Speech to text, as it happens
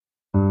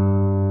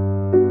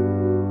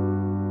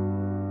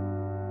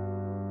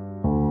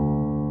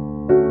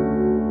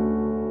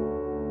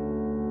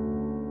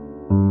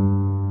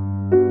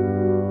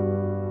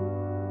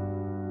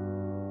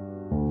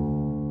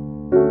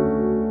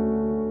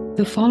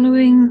The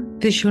following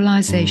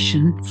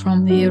visualization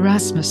from the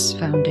Erasmus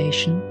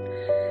Foundation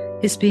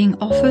is being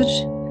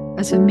offered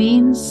as a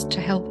means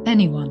to help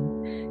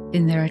anyone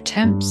in their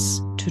attempts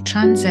to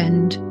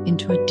transcend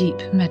into a deep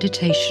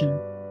meditation.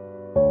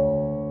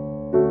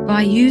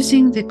 By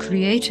using the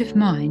creative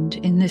mind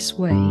in this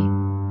way,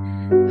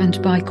 and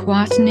by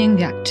quietening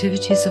the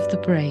activities of the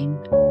brain,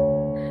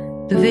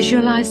 the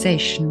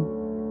visualization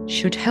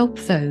should help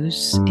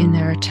those in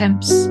their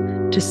attempts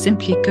to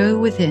simply go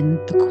within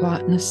the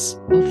quietness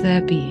of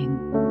their being.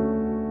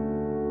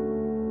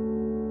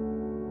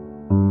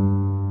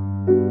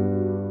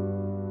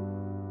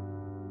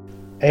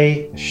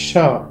 A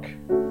shark.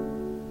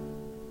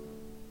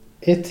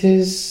 It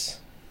is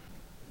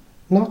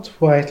not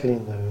widely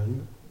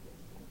known,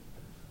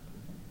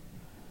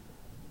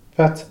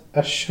 but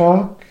a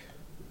shark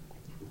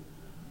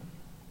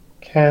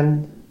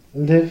can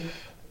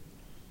live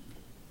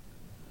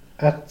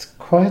at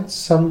quite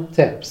some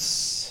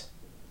depths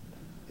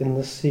in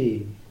the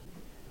sea,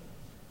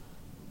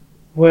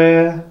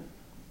 where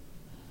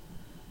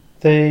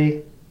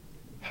they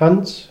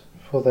hunt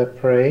for their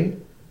prey,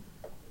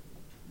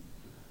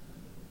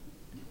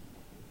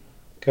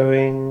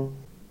 going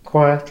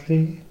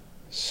quietly,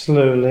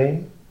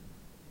 slowly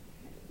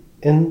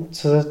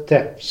into the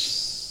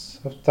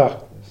depths of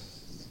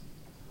darkness,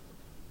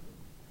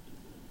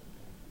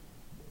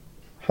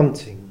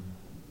 hunting,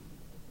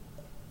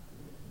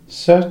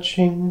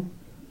 searching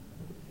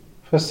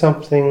for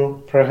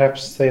something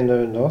perhaps they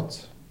know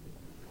not,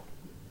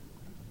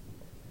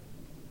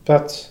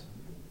 but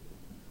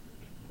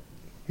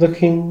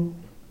looking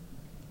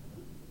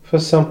for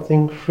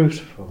something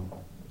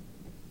fruitful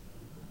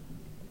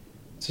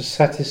to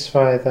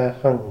satisfy their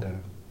hunger,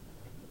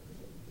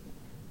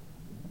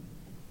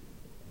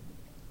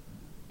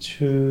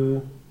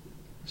 to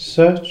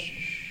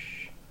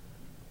search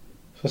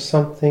for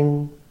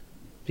something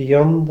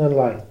beyond the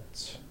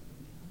light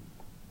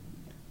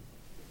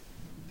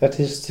that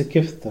is to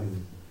give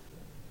them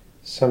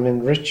some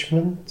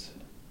enrichment,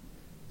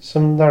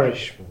 some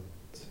nourishment,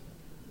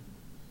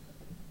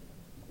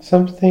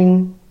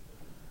 something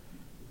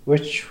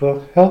which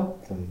will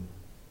help them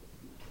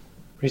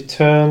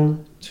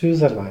return to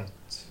the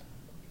light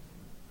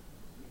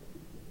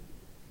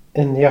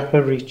in the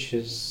upper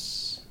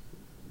reaches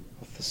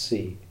of the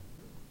sea.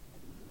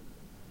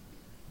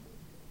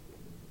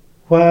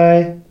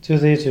 Why do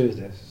they do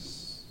this?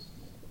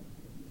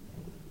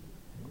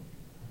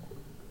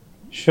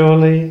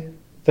 Surely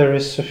there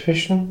is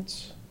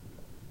sufficient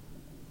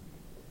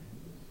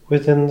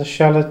within the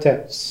shallow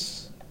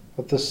depths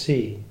of the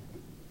sea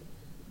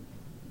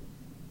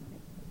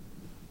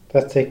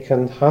that they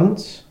can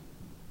hunt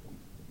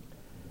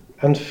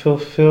and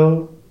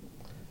fulfill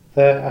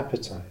their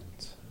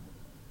appetite.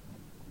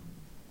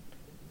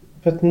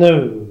 But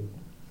no,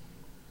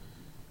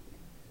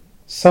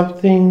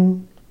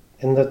 something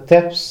in the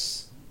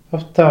depths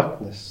of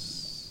darkness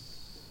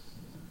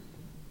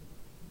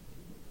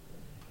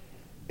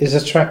is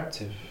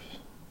attractive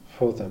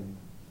for them.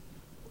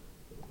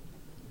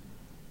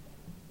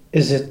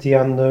 Is it the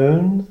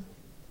unknown?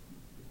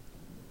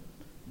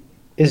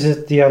 Is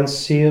it the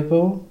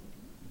unseeable?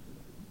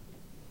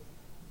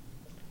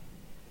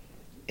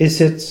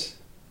 Is it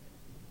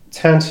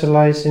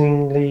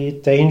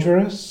tantalizingly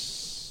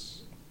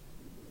dangerous?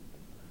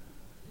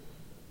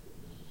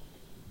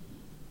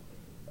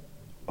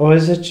 Or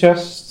is it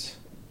just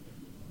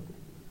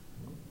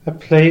a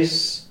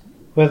place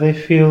where they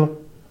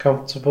feel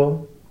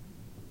comfortable,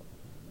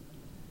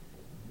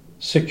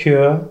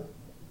 secure,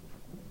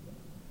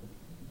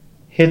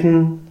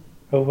 hidden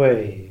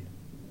away?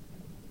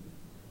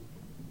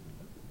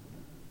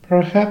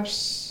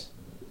 Perhaps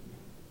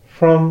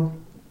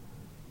from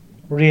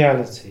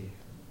reality.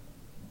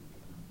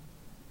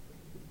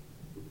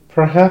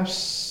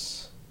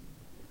 Perhaps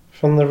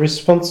from the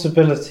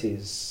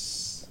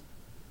responsibilities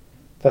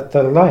that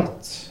the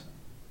light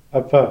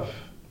above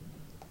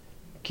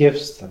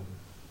gives them.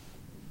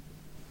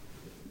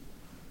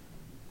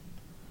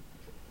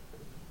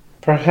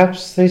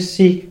 Perhaps they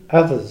seek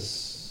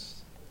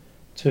others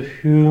to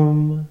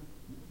whom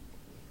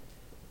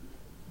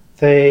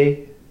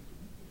they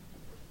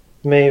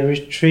may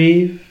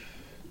retrieve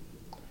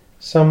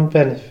some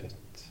benefit,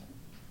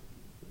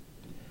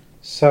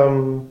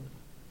 some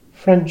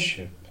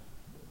friendship,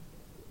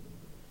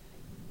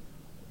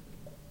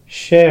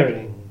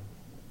 sharing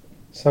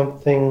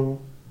something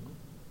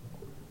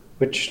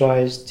which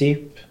lies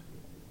deep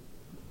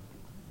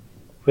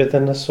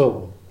within us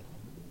all.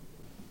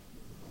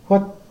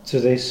 What do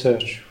they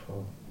search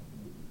for?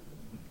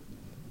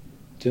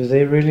 Do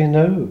they really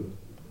know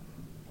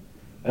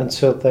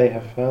until they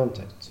have found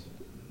it?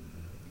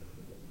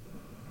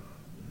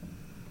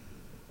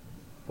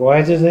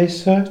 Why do they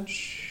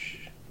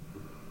search?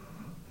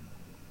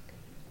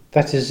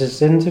 That is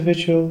as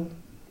individual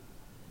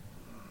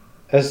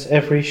as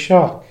every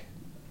shark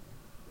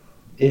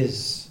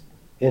is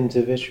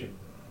individual.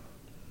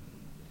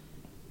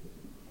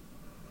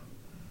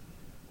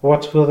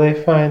 What will they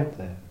find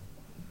there?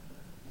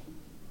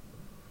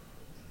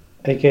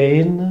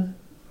 Again,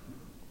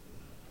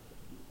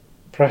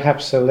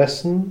 perhaps a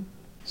lesson,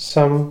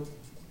 some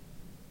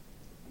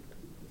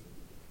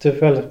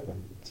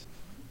development,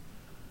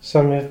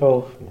 some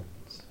evolvement,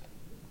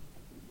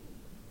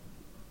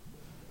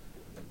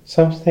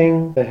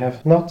 something they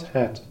have not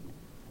had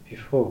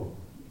before,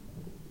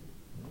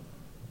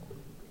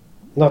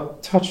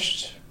 not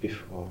touched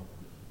before,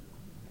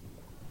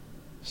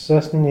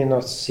 certainly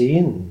not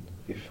seen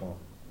before.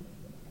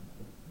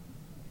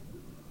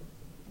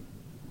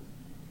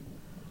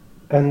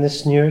 And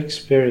this new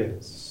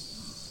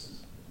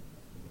experience,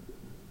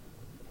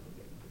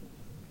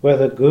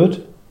 whether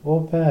good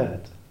or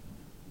bad,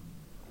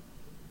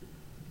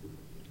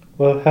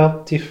 will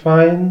help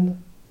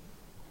define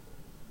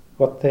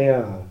what they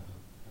are.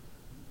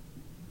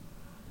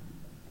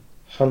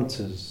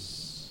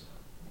 Hunters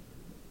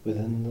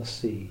within the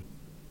sea.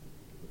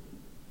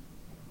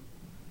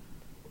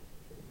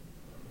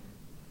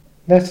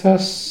 Let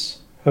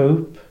us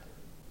hope,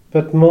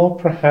 but more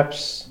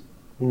perhaps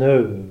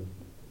know,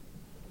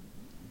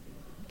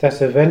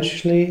 that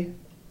eventually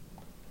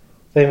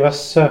they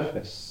must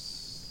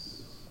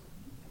surface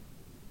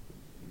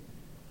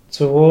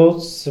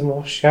towards the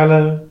more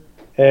shallow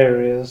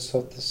areas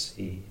of the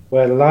sea,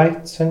 where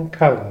light and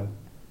colour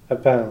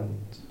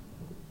abound,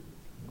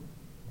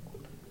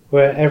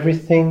 where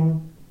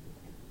everything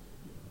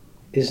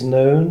is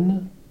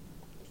known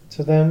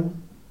to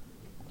them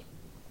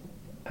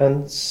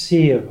and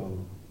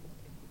seeable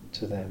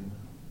to them,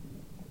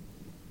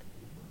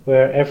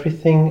 where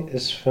everything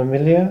is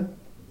familiar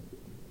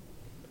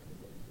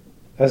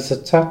as the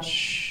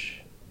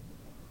touch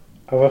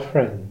of a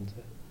friend.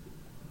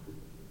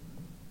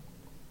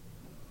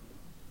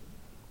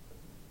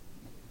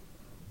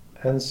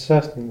 And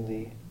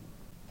certainly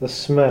the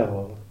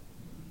smell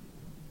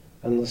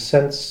and the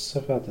sense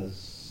of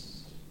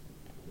others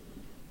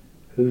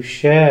who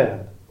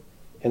share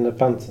in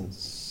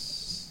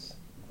abundance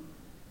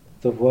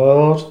the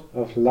world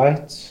of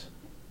light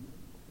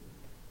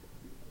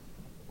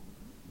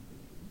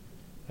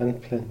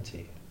and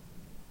plenty.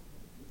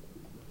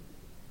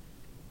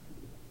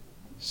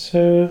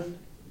 So,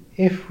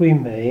 if we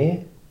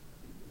may,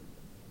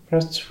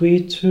 perhaps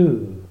we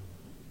too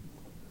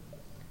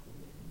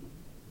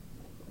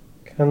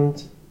can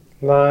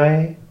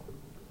lie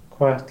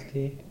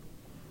quietly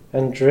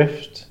and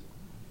drift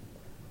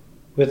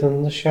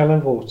within the shallow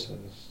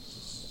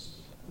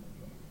waters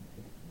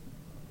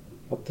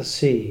of the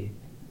sea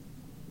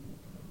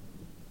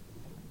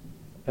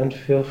and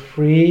feel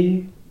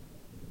free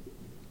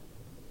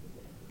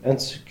and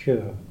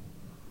secure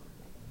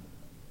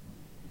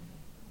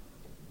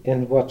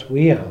in what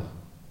we are,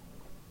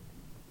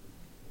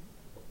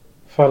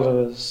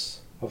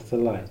 followers of the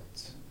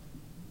light,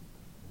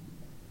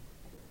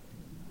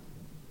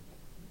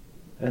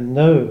 and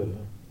know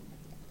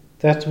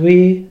that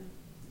we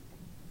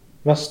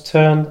must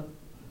turn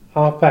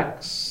our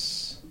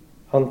backs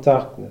on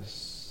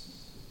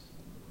darkness,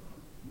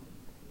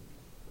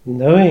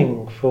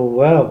 knowing full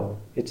well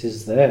it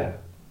is there,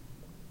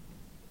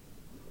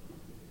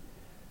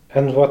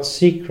 and what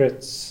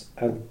secrets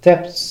and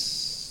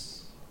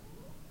depths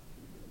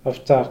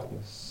of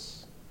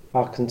darkness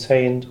are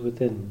contained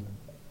within,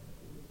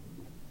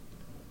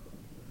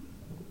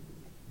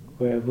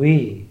 where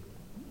we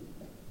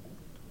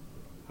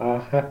are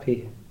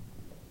happy,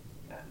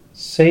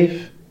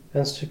 safe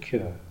and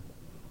secure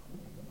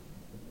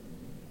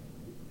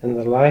in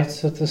the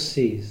light of the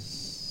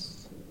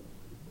seas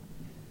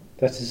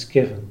that is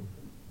given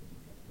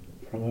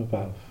from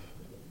above.